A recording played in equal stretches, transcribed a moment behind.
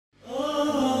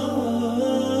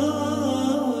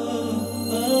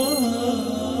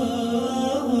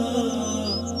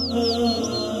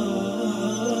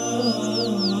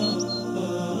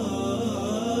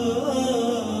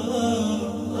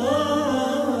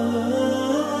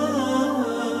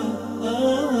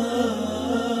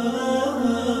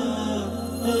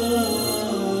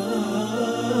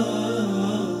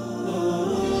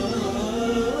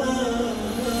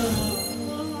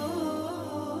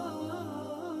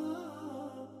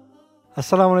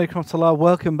Assalamu alaikum warahmatullah.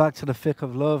 Welcome back to the Fiqh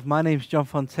of Love. My name's John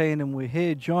Fontaine and we're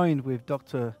here joined with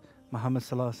Dr. Muhammad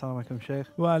Salah. Assalamu alaikum, Shaykh.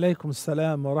 Wa alaikum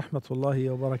salam wa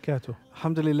rahmatullahi wa barakatuh.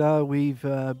 Alhamdulillah, we've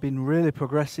been really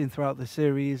progressing throughout the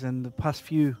series, and the past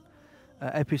few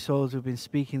episodes we've been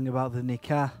speaking about the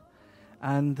nikah.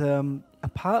 And a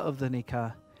part of the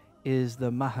nikah is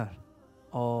the mahr,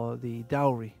 or the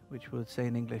dowry, which we would say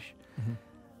in English.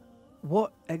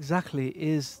 What exactly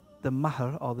is the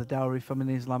mahr or the dowry from an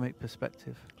Islamic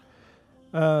perspective?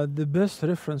 The best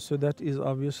reference to that is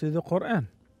obviously the Quran.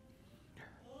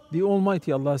 The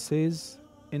Almighty Allah says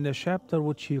in the chapter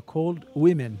which He called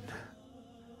women,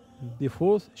 the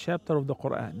fourth chapter of the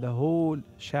Quran, the whole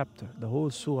chapter, the whole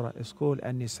surah is called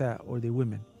An-Nisa, or the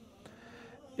women.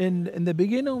 In the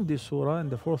beginning of the surah, in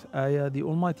the fourth ayah, the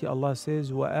Almighty Allah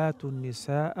says, وَآتُوا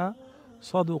النِّسَاءَ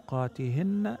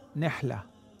صَدُقَاتِهِنَّ نِحْلَةً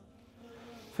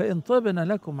فإن طبن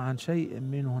لكم عن شيء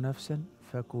منه نفسا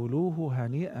فكلوه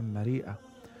هنيئا مريئا.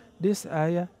 This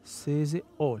ayah says it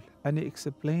all, and it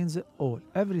explains it all,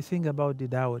 everything about the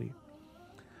dowry.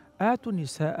 آتوا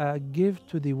النساء, give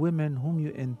to the women whom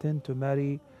you intend to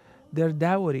marry their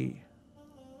dowry.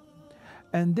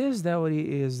 And this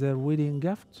dowry is their wedding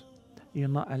gift. You're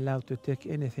not allowed to take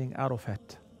anything out of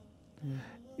it.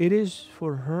 It is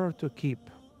for her to keep.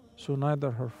 So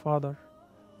neither her father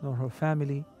nor her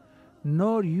family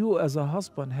nor you as a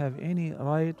husband have any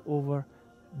right over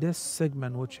this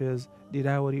segment, which is the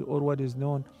dowry, or what is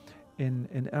known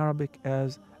in Arabic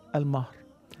as al-mahr.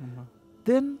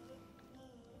 Then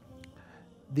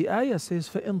the ayah says,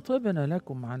 فَإِن طِبْنَ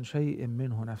لَكُمْ عَنْ شَيْءٍ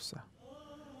مِّنْهُ نَفْسًا.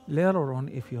 Later on,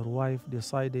 if your wife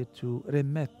decided to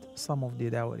remit some of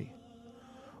the dowry,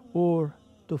 or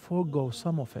to forego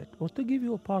some of it, or to give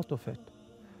you a part of it,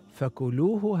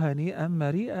 فَكُلُوهُ هَنِيئًا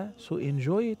مَرِيئًا. So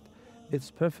enjoy it. It's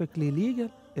perfectly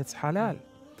legal, it's halal,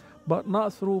 but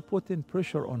not through putting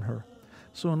pressure on her.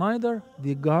 So neither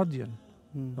the guardian,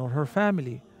 nor her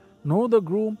family, nor the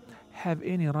groom have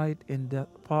any right in that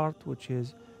part which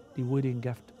is the wedding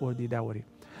gift or the dowry.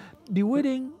 The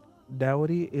wedding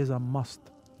dowry is a must,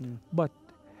 but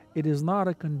it is not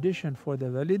a condition for the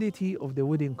validity of the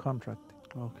wedding contract.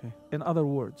 Okay. In other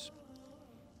words,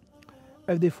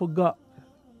 if they forgot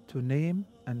to name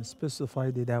and specify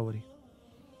the dowry,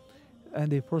 and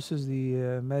they process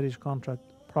the marriage contract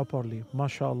properly,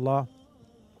 mashallah,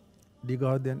 the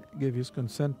guardian gave his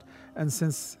consent, and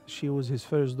since she was his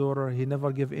first daughter, he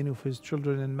never gave any of his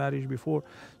children in marriage before,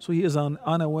 so he is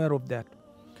unaware of that.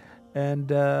 And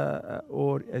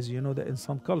or as you know, that in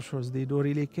some cultures they don't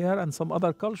really care, and some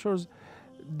other cultures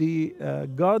the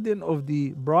guardian of the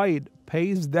bride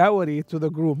pays dowry to the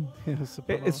groom.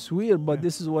 It's weird, but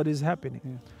this is what is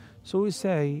happening. So we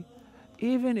say,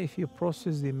 even if you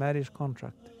process the marriage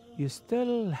contract, you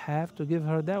still have to give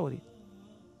her dowry.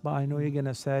 But I know you're going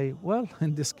to say, well,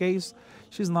 in this case,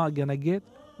 she's not going to get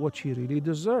what she really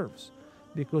deserves.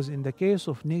 Because in the case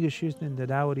of negotiating the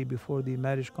dowry before the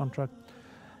marriage contract,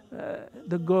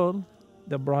 the girl,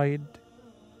 the bride,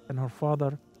 and her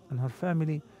father and her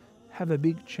family have a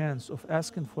big chance of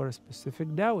asking for a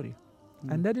specific dowry.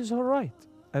 And that is her right,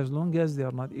 as long as they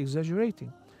are not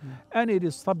exaggerating. And it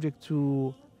is subject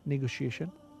to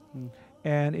negotiation,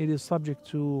 and it is subject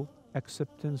to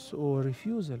acceptance or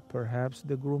refusal. Perhaps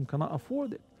the groom cannot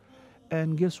afford it,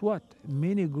 and guess what,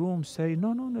 many grooms say,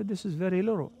 no, this is very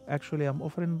little, actually I'm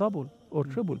offering double or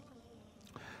triple.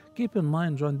 Keep in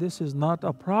mind, John, this is not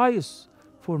a price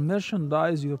for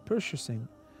merchandise you're purchasing.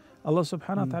 Allah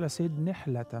subhanahu wa ta'ala said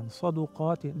nihlatan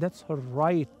saduqati, that's her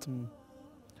right,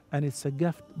 and it's a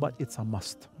gift, but it's a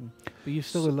must. But you're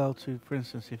still allowed to, for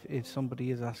instance, if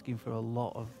somebody is asking for a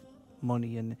lot of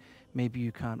money and maybe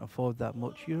you can't afford that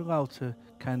much, you're allowed to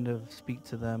kind of speak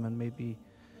to them and maybe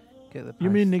get the price.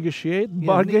 You mean negotiate,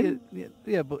 bargain?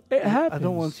 Yeah, but it happens. I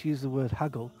don't want to use the word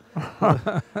haggle,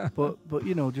 but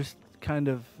you know, just kind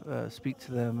of speak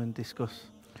to them and discuss.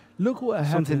 Look what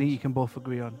happens. Something that you can both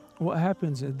agree on. What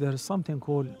happens is there's something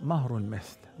called Mahrul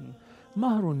Mithl.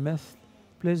 Mahrul Mithl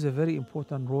plays a very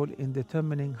important role in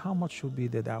determining how much should be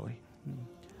the dowry.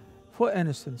 For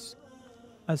instance,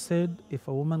 I said if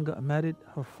a woman got married,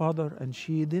 her father and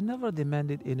they never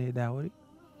demanded any dowry.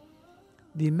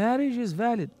 The marriage is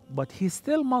valid, but he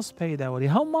still must pay dowry.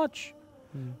 How much?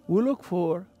 We look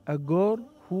for a girl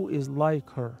who is like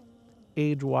her,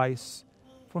 age-wise,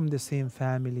 from the same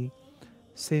family,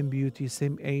 same beauty,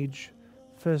 same age,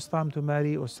 first time to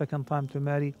marry or second time to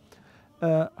marry.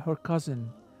 Her cousin,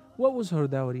 what was her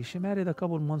dowry? She married a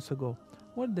couple months ago.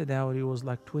 What the dowry was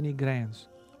like 20 grands.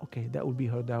 Okay, that would be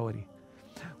her dowry.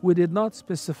 We did not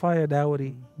specify a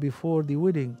dowry before the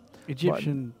wedding.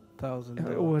 Egyptian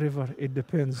 $4,000. Whatever, it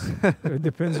depends. It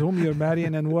depends whom you're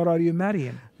marrying and what are you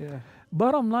marrying. Yeah.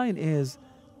 Bottom line is,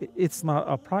 it's not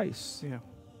a price, Yeah.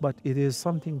 but it is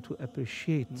something to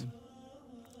appreciate Mm.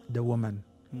 the woman.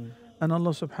 Mm. And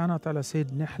Allah subhanahu wa ta'ala said,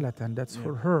 nihlatan, that's Yeah.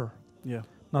 for her, Yeah.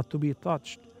 not to be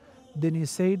touched. Then He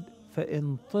said,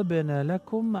 فَإِن طِبْنَ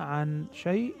لَكُمْ عَنْ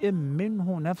شَيْءٍ مِّنْهُ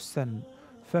نَفْسًا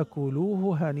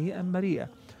فَكُلُوهُ هَنِيئًا مَرِيئًا.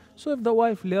 So if the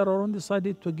wife later on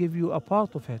decided to give you a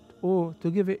part of it or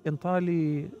to give it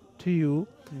entirely to you,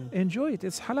 enjoy it.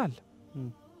 It's halal.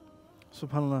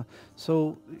 SubhanAllah.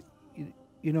 So,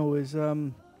 you know,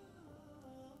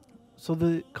 so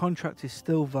the contract is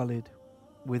still valid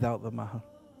without the mahr.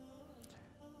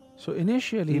 So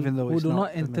initially, Even though we it's do not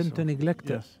not intend to permissible. neglect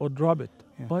it Yes. or drop it.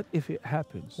 Yeah. But if it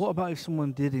happens, What about if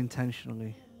someone did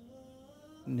intentionally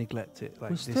neglect it? Like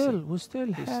we this still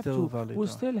it's have still to valid, we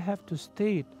though. still have to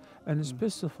state and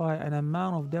specify an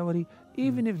amount of dowry,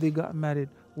 even if they got married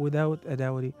without a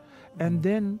dowry, and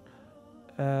then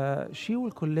she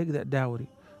will collect that dowry,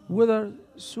 whether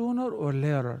sooner or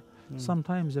later.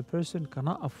 Sometimes a person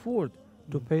cannot afford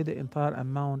to pay the entire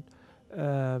amount.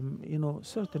 You know,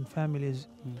 certain families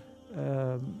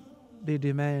they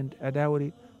demand a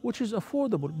dowry which is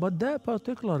affordable, but that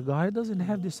particular guy doesn't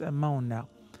have this amount now,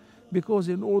 because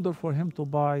in order for him to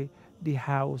buy the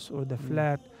house or the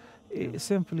flat, it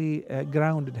simply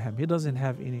grounded him. He doesn't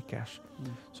have any cash.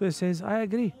 So he says, I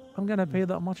agree, I'm gonna pay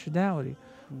that much dowry,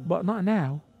 but not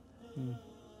now.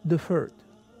 Deferred.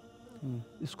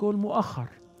 It's called mu'akhar.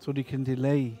 So they can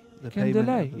delay the You can payment.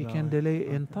 delay. of the You can dowry. delay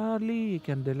entirely. You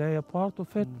can delay a part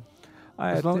of it.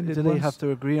 I As long, attended do they once- have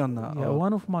to agree on that? Yeah, or-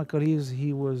 one of my colleagues,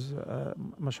 he was,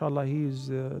 mashallah, he is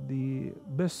the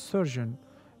best surgeon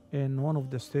in one of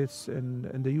the states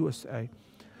in the USA.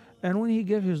 And when he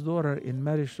gave his daughter in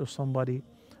marriage to somebody,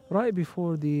 right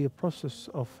before the process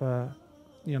of,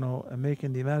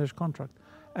 making the marriage contract,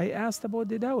 I asked about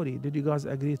the dowry. Did you guys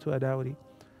agree to a dowry?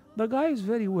 The guy is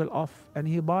very well off, and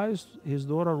he buys his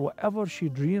daughter whatever she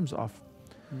dreams of.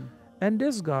 And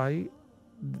this guy,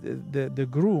 the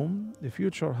groom, the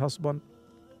future husband,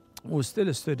 was still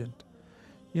a student.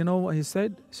 You know what he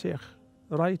said? Sheikh,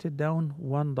 write it down,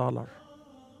 $1.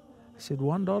 I said,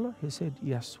 $1? He said,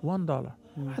 yes, $1.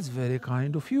 That's very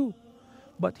kind of you.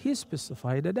 But he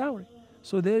specified a dowry.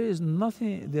 So there is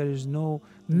nothing, there is no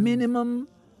minimum,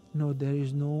 no, there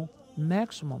is no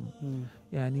maximum.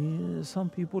 Yani, some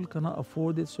people cannot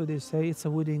afford it, so they say it's a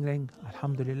wedding ring,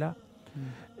 alhamdulillah.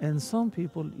 And some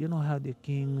people, you know how the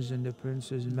kings and the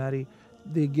princes marry,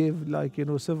 they give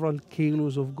several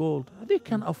kilos of gold. They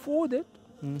can afford it,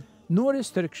 no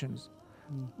restrictions.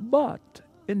 But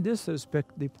in this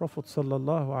respect, the Prophet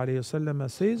sallallahu alaihi wasallam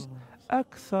says,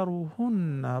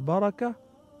 أكثرهن بركة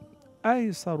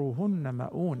أيسرهن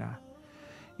مؤونة.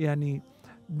 Yani,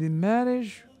 the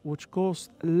marriage which costs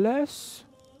less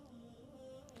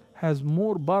has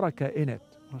more barakah in it.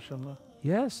 MashaAllah.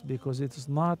 Yes, because it is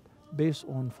not based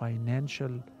on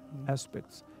financial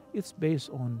aspects. It's based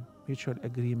on mutual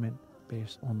agreement,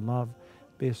 based on love,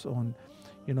 based on,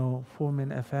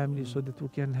 forming a family so that we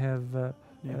can have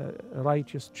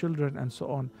righteous children and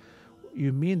so on.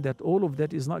 You mean that all of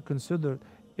that is not considered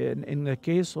in the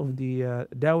case of the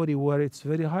dowry where it's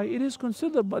very high? It is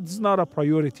considered, but it's not a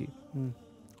priority.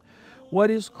 What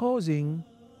is causing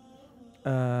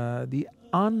the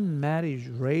unmarriage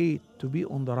rate to be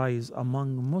on the rise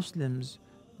among Muslims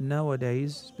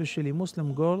nowadays, especially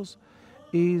Muslim girls,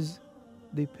 is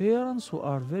the parents who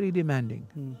are very demanding.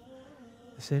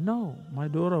 They say, no, my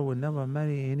daughter will never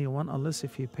marry anyone unless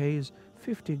if he pays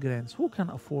 50 grand. Who can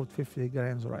afford 50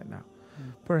 grand right now?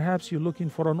 Perhaps you're looking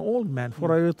for an old man,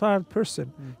 for a retired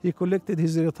person. He collected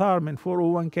his retirement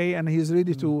 401k and he's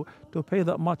ready to pay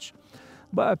that much.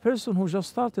 But a person who just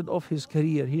started off his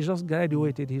career, he just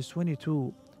graduated, he's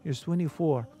 22, he's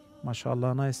 24,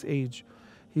 mashallah, nice age.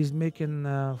 He's making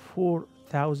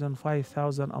 4,000,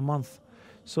 5,000 a month.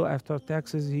 So after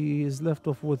taxes, he is left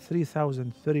off with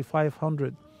 3,000,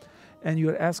 3,500. And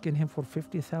you're asking him for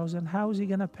 50,000. How is he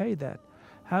going to pay that?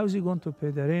 How is he going to pay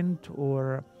the rent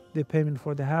or the payment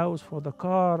for the house, for the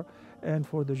car, and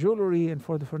for the jewelry and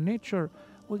for the furniture?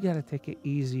 We got to take it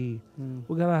easy.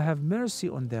 We got to have mercy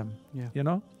on them.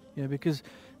 Yeah, because,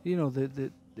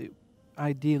 the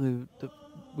ideally,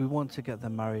 we want to get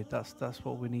them married. That's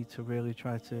what we need to really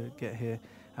try to get here.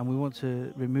 And we want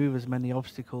to remove as many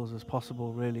obstacles as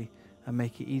possible, really, and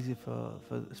make it easy for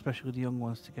especially the young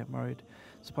ones to get married.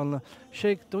 SubhanAllah.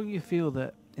 Sheikh, don't you feel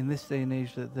that in this day and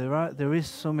age that there is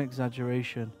some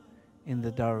exaggeration in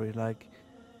the dowry? Like,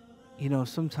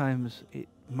 sometimes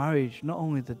marriage, not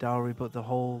only the dowry, but the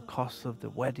whole cost of the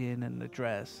wedding and the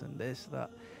dress and this, that,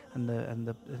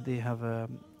 and they have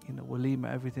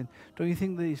walima, everything. Don't you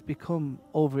think that it's become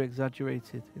over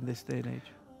exaggerated in this day and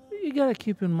age? You gotta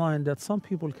keep in mind that some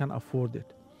people can afford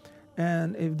it.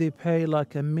 And if they pay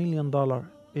like $1 million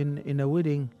in a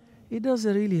wedding, it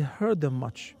doesn't really hurt them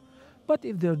much. But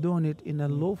if they're doing it in a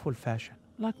lawful fashion,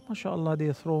 like mashallah,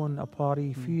 they're throwing a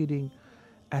party, feeding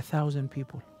 1,000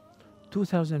 people,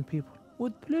 2,000 people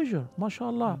with pleasure,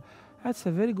 mashallah. That's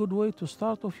a very good way to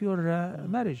start off your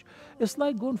marriage. It's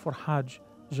like going for Hajj,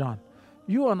 John.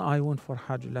 You and I went for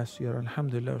Hajj last year,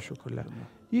 alhamdulillah, shukrullah.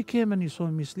 You came and you saw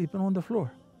me sleeping on the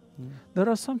floor. There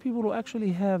are some people who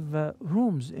actually have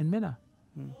rooms in Mina,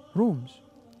 rooms,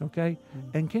 okay,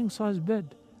 and king size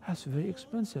bed. That's very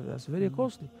expensive. That's very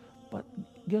costly. But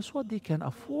guess what? They can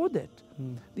afford it.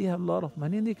 They have a lot of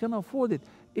money and they can afford it.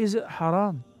 Is it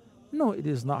haram? No, it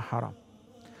is not haram.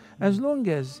 As long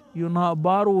as you're not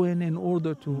borrowing in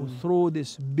order to throw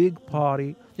this big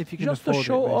party, If you can just to afford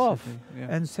show it, off yeah.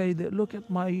 and say that, look at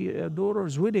my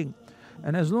daughter's wedding.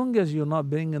 And as long as you're not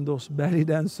bringing those belly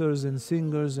dancers and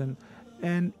singers and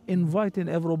inviting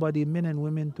everybody, men and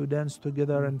women, to dance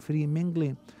together and free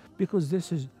mingling, because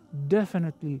this is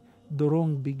definitely the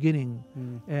wrong beginning.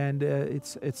 And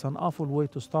it's an awful way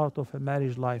to start off a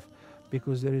marriage life,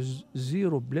 because there is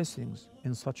zero blessings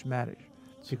in such marriage.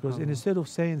 Because instead of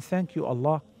saying thank you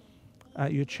Allah,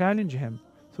 you challenge him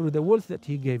through the wealth that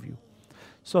he gave you.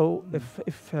 So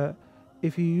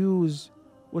if you use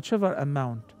whichever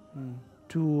amount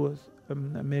to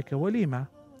make a walima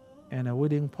and a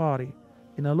wedding party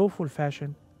in a lawful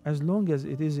fashion, as long as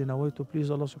it is in a way to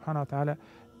please Allah subhanahu wa ta'ala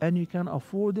and you can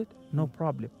afford it, no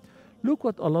problem. Look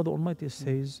what Allah the Almighty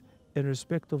says in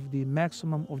respect of the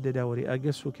maximum of the dowry. I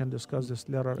guess we can discuss this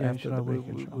later after the break,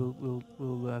 inshallah.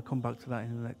 We'll come back to that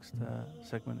in the next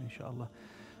segment, inshallah.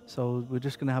 So we're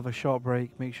just going to have a short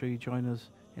break. Make sure you join us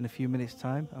in a few minutes'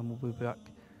 time, and we'll be back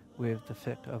with the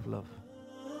Fiqh of Love.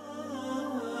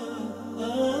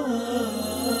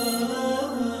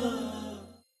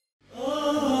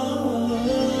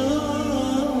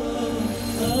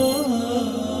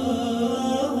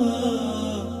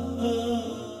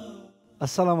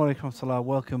 Assalamu alaikum wa rahmatullah.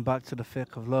 Welcome back to the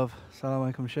Fiqh of Love.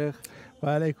 Assalamu alaikum, Sheikh. Wa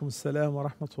alaikum assalam wa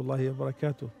rahmatullahi wa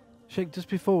barakatuh. Sheikh, just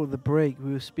before the break,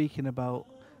 we were speaking about,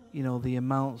 the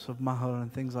amounts of mahr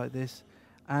and things like this.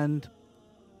 And,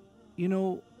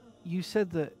 you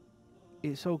said that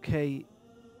it's okay,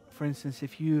 for instance,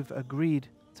 if you've agreed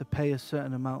to pay a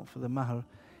certain amount for the mahr,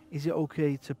 is it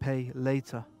okay to pay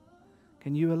later?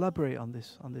 Can you elaborate on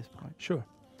this point? Sure.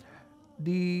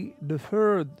 The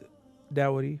deferred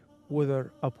dowry,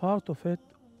 whether a part of it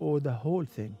or the whole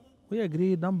thing, we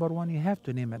agree, number one, you have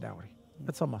to name a dowry.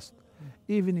 That's a must.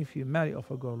 Even if you marry off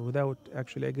a girl without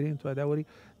actually agreeing to a dowry,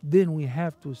 then we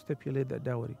have to stipulate that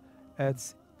dowry.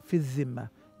 It's fi dhimma.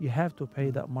 You have to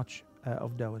pay that much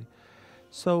of dowry.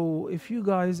 So if you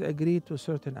guys agree to a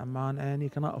certain amount and you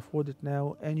cannot afford it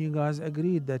now, and you guys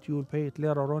agreed that you will pay it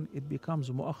later on, it becomes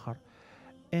mu'akhar.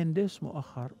 And this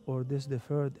mu'akhar, or this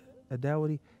deferred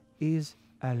dowry, is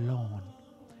a loan.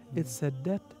 It's a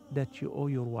debt that you owe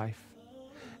your wife.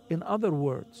 In other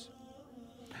words,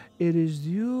 it is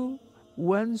due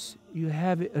once you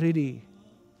have it ready.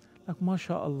 Like,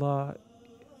 mashallah,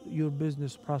 your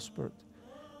business prospered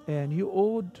and you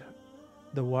owed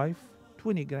the wife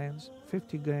 20 grams,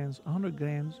 50 grams, 100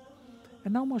 grams,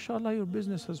 and now, mashallah, your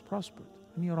business has prospered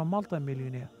and you're a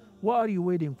multi-millionaire. What are you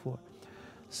waiting for?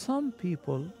 Some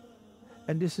people,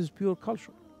 and this is pure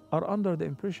cultural, are under the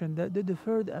impression that the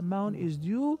deferred amount is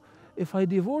due if I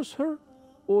divorce her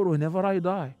or whenever I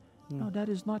die. No, that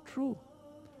is not true.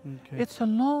 Okay. It's a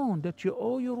loan that you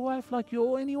owe your wife like you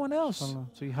owe anyone else.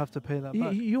 So you have to pay that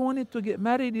back. You wanted to get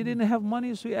married, you didn't have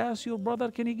money, so you asked your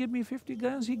brother, can he give me 50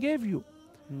 grams? He gave you.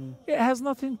 It has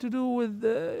nothing to do with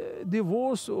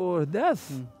divorce or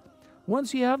death.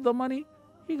 Once you have the money,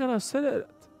 you gotta settle it.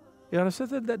 You gotta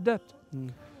settle that debt.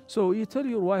 So you tell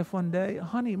your wife one day,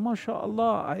 honey,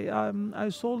 mashallah, I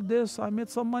sold this, I made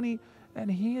some money,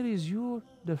 and here is your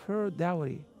deferred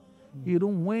dowry. You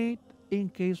don't wait in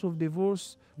case of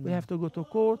divorce. We have to go to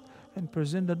court and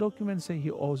present the document saying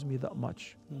he owes me that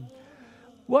much.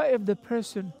 What if the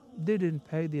person didn't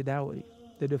pay the dowry,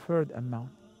 the deferred amount,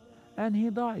 and he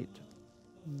died?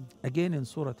 Again, in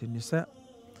Surah An-Nisa,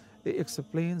 it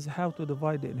explains how to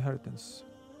divide the inheritance.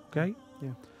 Okay?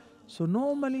 Yeah. So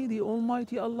normally the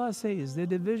Almighty Allah says the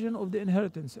division of the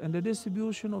inheritance and the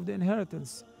distribution of the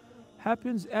inheritance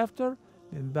happens after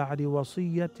من بعد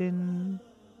وصية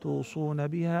توصون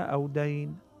بها أو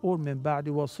دين, or من بعد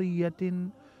وصية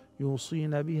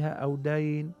يوصين بها أو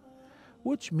دين,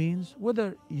 which means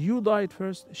whether you died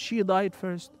first, she died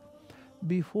first,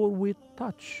 before we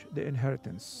touch the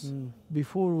inheritance,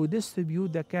 before we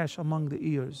distribute the cash among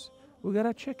the heirs, we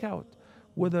gotta check out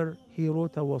whether he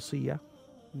wrote a wasiyah,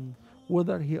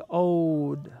 whether he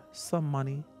owed some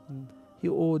money, he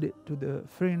owed it to the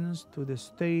friends, to the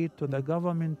state, to the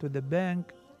government, to the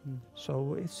bank.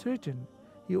 So it's certain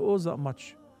he owes that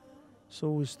much.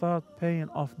 So we start paying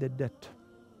off the debt,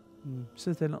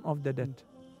 settling off the debt.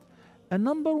 And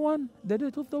number one, the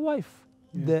debt of the wife,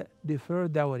 the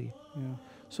deferred dowry.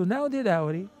 So now the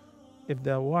dowry, if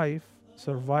the wife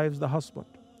survives the husband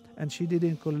and she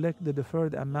didn't collect the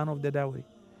deferred amount of the dowry,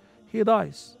 he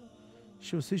dies.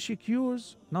 She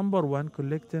secures, number one,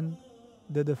 collecting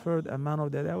the deferred amount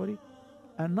of the dowry.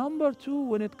 And number two,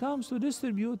 when it comes to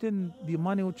distributing the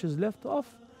money which is left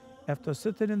off after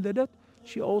settling the debt,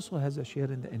 she also has a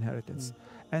share in the inheritance.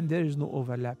 And there is no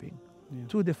overlapping.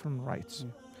 Two different rights.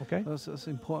 Okay? That's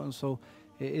important. So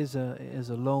it is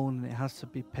a loan, and it has to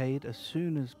be paid as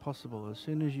soon as possible, as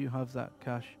soon as you have that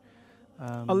cash.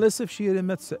 Unless if she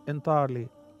remits it entirely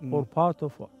or part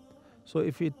of it. So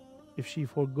if she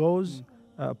forgoes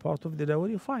part of the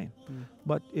dowry, fine.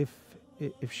 But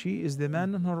if she is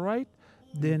demanding her right,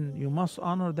 then you must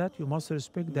honor that, you must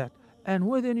respect that. And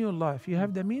within your life, you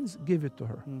have the means, give it to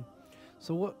her.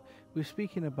 So what we're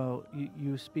speaking about,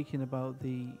 you were speaking about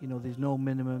there's no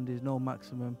minimum, there's no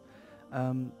maximum.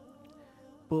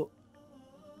 But,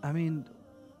 I mean,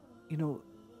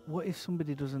 what if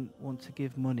somebody doesn't want to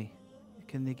give money?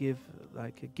 Can they give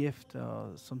like a gift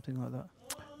or something like that?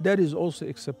 That is also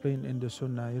explained in the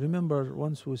Sunnah. You remember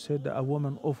once we said that a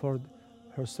woman offered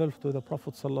herself to the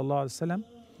Prophet ﷺ.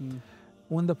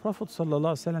 When the Prophet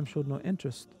ﷺ showed no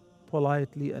interest,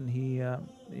 politely, and he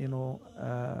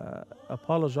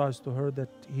apologized to her that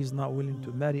he's not willing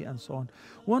to marry and so on.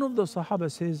 One of the Sahaba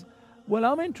says, well,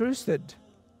 I'm interested.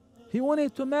 He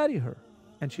wanted to marry her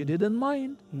and she didn't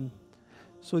mind.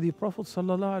 So the Prophet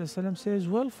ﷺ says,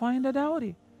 well, find a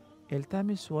dowry.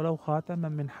 التمس ولو خاتما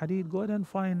من حديد. Go ahead and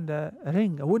find a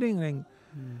ring, a wedding ring.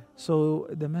 So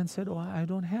the man said, oh, I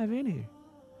don't have any.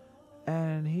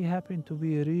 And he happened to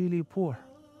be really poor.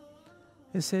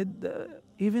 He said,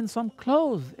 even some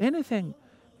clothes, anything.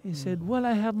 He said, well,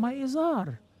 I have my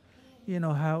izar. You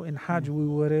know how in Hajj we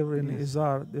wear in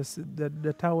izar,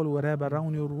 the towel we wrap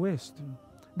around your waist.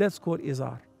 That's called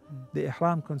izar. The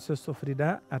ihram consists of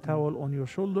rida, a towel on your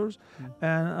shoulders,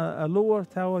 and a lower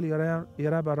towel you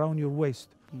wrap around your waist.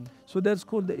 So that's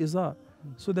called the izar.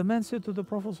 So the man said to the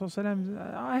Prophet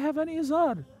ﷺ, I have an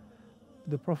izar.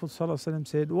 The Prophet ﷺ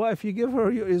said, well, if you give her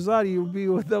your izar, you'll be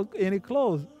without any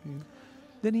clothes.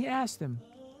 Then he asked him,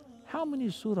 how many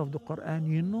surah of the Quran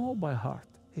you know by heart?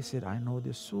 He said, I know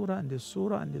this surah and this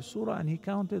surah and this surah. And he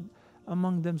counted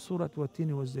among them Surah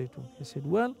Watini was Zaytun. He said,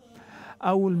 well,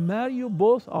 I will marry you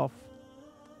both off,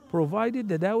 provided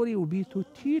the dowry will be to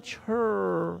teach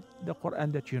her the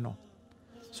Quran that you know.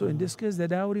 So in this case, the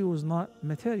dowry was not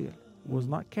material, was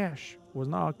not cash, was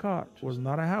not a car, was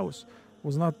not a house,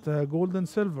 was not gold and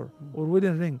silver or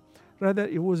wedding ring. Rather,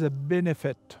 it was a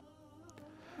benefit.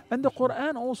 And the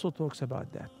Quran also talks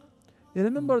about that. You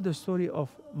remember the story of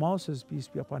Moses, peace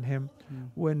be upon him,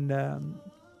 when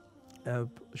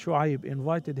Shu'aib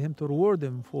invited him to reward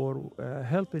him for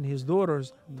helping his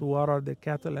daughters to water the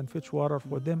cattle and fetch water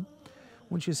for them.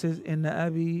 When she says, Inna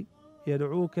abi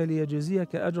yad'uka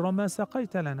liyajziyaka ajra ma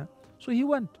saqayta lana. So he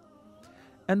went.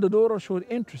 And the daughter showed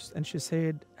interest and she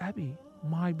said, Abi,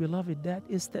 my beloved dad,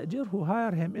 istajirhu,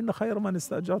 hire him. Inna khayra man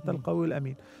istajarta al-qawi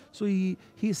al-amin. So he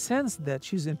sensed that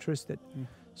she's interested.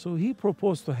 So he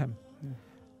proposed to him.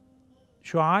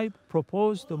 Shu'aib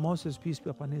proposed to Moses, peace be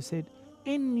upon him. He said,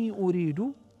 إني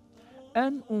أريد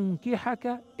أن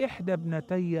أنكحك إحدى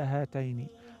ابنتي هاتين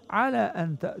على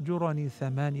أن تأجرني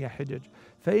 8 حجج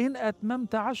فإن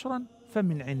أتممت 10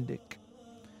 فمن عندك.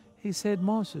 He said,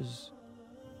 Moses,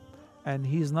 and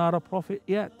he's not a prophet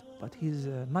yet, but he's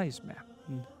a nice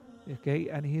man. Okay,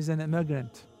 and he's an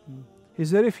immigrant.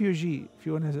 He's a refugee, if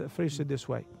you want to phrase it this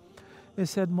way. He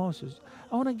said, Moses,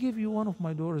 I want to give you one of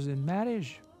my daughters in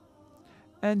marriage.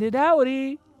 And the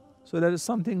dowry, so that is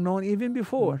something known even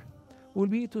before, will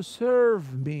be to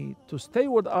serve me, to stay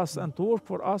with us and to work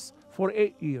for us for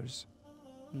 8 years.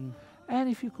 And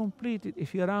if you complete it,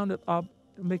 if you round it up,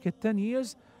 make it 10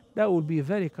 years, that would be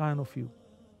very kind of you.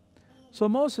 So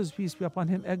Moses, peace be upon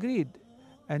him, agreed.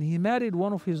 And he married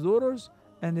one of his daughters,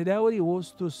 and the dowry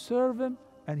was to serve him,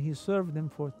 and he served them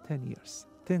for 10 years,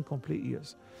 10 complete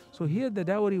years. So here the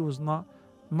dowry was not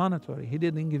monetary. He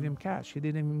didn't give him cash. He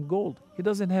didn't give him gold. He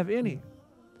doesn't have any.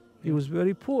 He was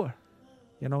very poor.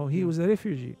 You know, he was a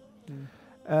refugee.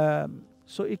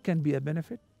 So it can be a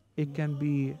benefit. It can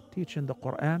be teaching the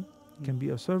Quran. It can be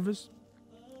a service.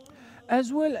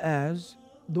 as well as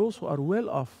those who are well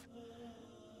off,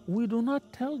 we do not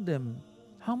tell them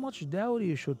how much dowry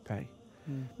you should pay.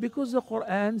 Because the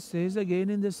Quran says again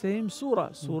in the same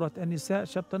surah, Surah An-Nisa,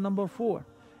 chapter number 4,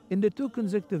 in the two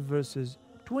consecutive verses,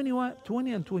 20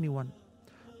 and 21,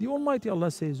 the Almighty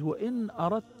Allah says, وَإِنْ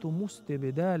أَرَدْتُمُ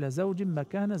اسْتِبْدَالَ زَوْجٍ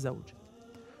مَكَانَ زَوْجٍ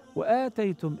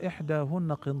وآتيتم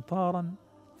إحداهن قنطارا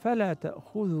فلا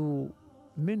تأخذوا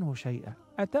منه شيئا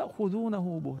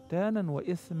أتأخذونه بهتانا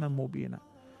وإثما مبينا.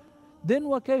 Then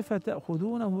وكيف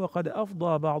تأخذونه وقد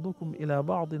أفضى بعضكم إلى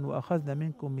بعض وأخذن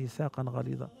منكم ميثاقا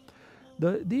غليظا.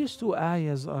 These two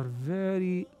ayahs are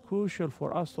very crucial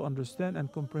for us to understand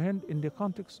and comprehend in the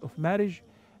context of marriage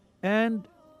and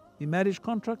the marriage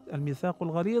contract, al-mithaq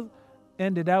al-ghalidh,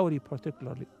 and the dowry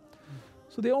particularly.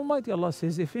 So the Almighty Allah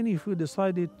says, if any of you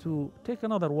decided to take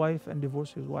another wife and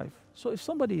divorce his wife. So if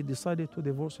somebody decided to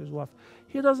divorce his wife,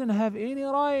 he doesn't have any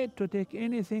right to take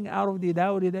anything out of the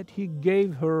dowry that he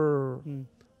gave her.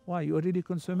 Why? You already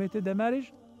consummated the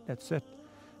marriage? That's it.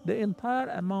 The entire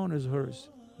amount is hers.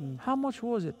 How much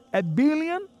was it? $1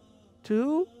 billion?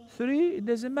 2, 3? It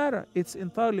doesn't matter. It's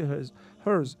entirely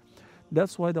hers.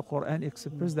 That's why the Quran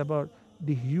expressed about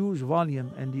the huge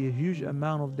volume and the huge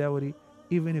amount of dowry,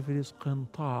 even if it is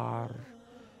qintar,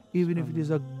 even if it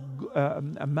is a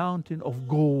mountain of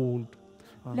gold.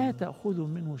 لا تأخذوا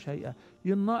منه شيئا.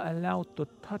 You're not allowed to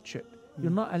touch it.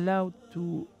 You're not allowed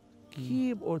to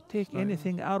keep or take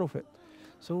anything out of it.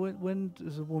 So when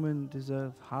does a woman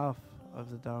deserve half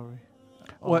of the dowry?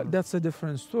 Well, that's a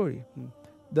different story.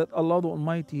 That Allah the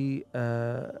Almighty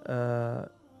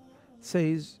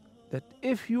says that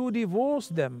if you divorce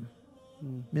them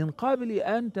من قبل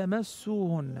أن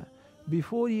تمسوهن,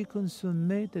 before you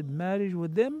consummated marriage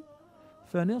with them,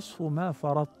 فنصف ما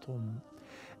فرضتم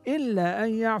إلا أن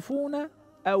يعفون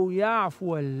أو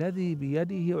يعفو الذي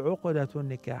بيده عقدة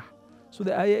النكاح. So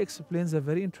the ayah explains a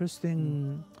very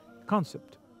interesting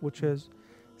concept, which is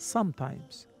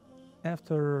sometimes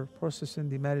after processing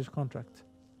the marriage contract,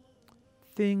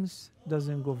 things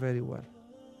doesn't go very well,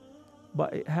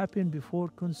 but it happened before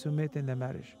consummating the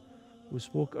marriage. We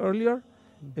spoke earlier,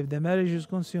 if the marriage is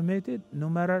consummated, no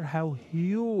matter how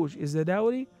huge is the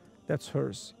dowry, that's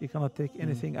hers. You cannot take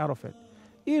anything out of it,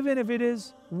 even if it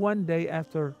is one day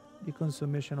after the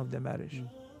consummation of the marriage,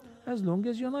 as long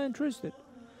as you're not interested.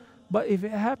 But if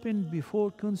it happened before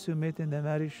consummating the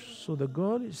marriage, so the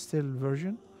girl is still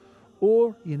virgin,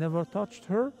 or you never touched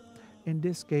her, in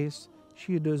this case,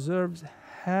 she deserves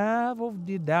half of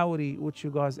the dowry which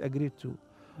you guys agreed to,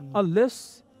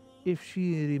 unless if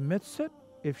she remits it,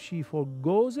 if she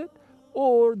forgoes it,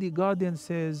 or the guardian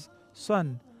says,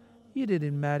 son, you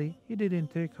didn't marry, you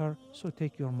didn't take her, so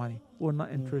take your money. We're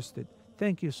not interested.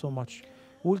 Thank you so much.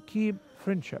 We'll keep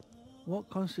friendship. What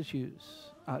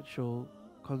constitutes actual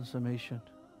consummation?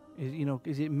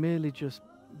 Is it merely just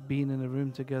being in a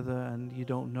room together and you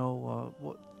don't know, or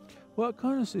what? What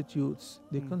constitutes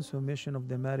the consummation of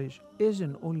the marriage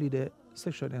isn't only the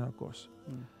sexual intercourse,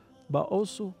 but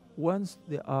also once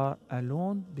they are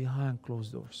alone behind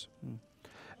closed doors.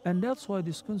 And that's why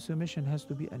this consummation has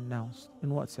to be announced.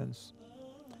 In what sense?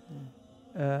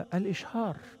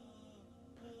 Al-Ishhar.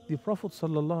 The Prophet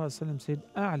ﷺ said,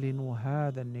 أعلنوا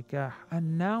هذا النكاح.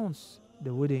 Announce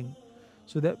the wedding,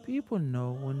 so that people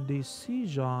know when they see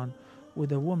John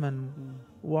with a woman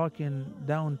walking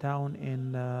downtown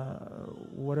in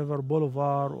whatever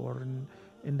boulevard or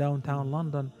in downtown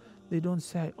London, they don't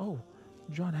say, oh,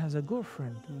 John has a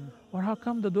girlfriend, or how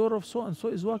come the daughter of so and so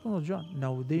is walking with John?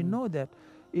 No, they know that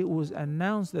it was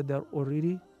announced that they're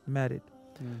already married.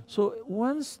 So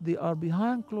once they are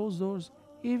behind closed doors,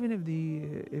 even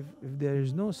if there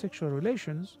is no sexual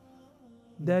relations,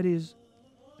 that is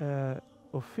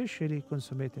officially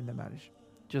consummating the marriage.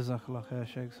 Jazakallah khair,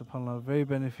 Shaykh. SubhanAllah, very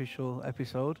beneficial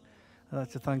episode. I'd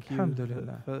like to thank you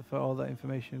for all that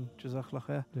information.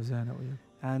 Jazakallah khair.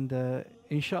 And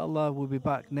inshallah, we'll be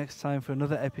back next time for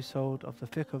another episode of the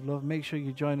Fiqh of Love. Make sure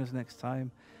you join us next time.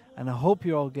 And I hope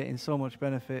you're all getting so much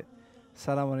benefit.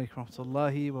 Assalamu alaikum wa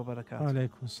rahmatullahi wa barakatuh. Wa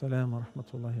alaikum assalam wa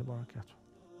rahmatullahi wa barakatuh.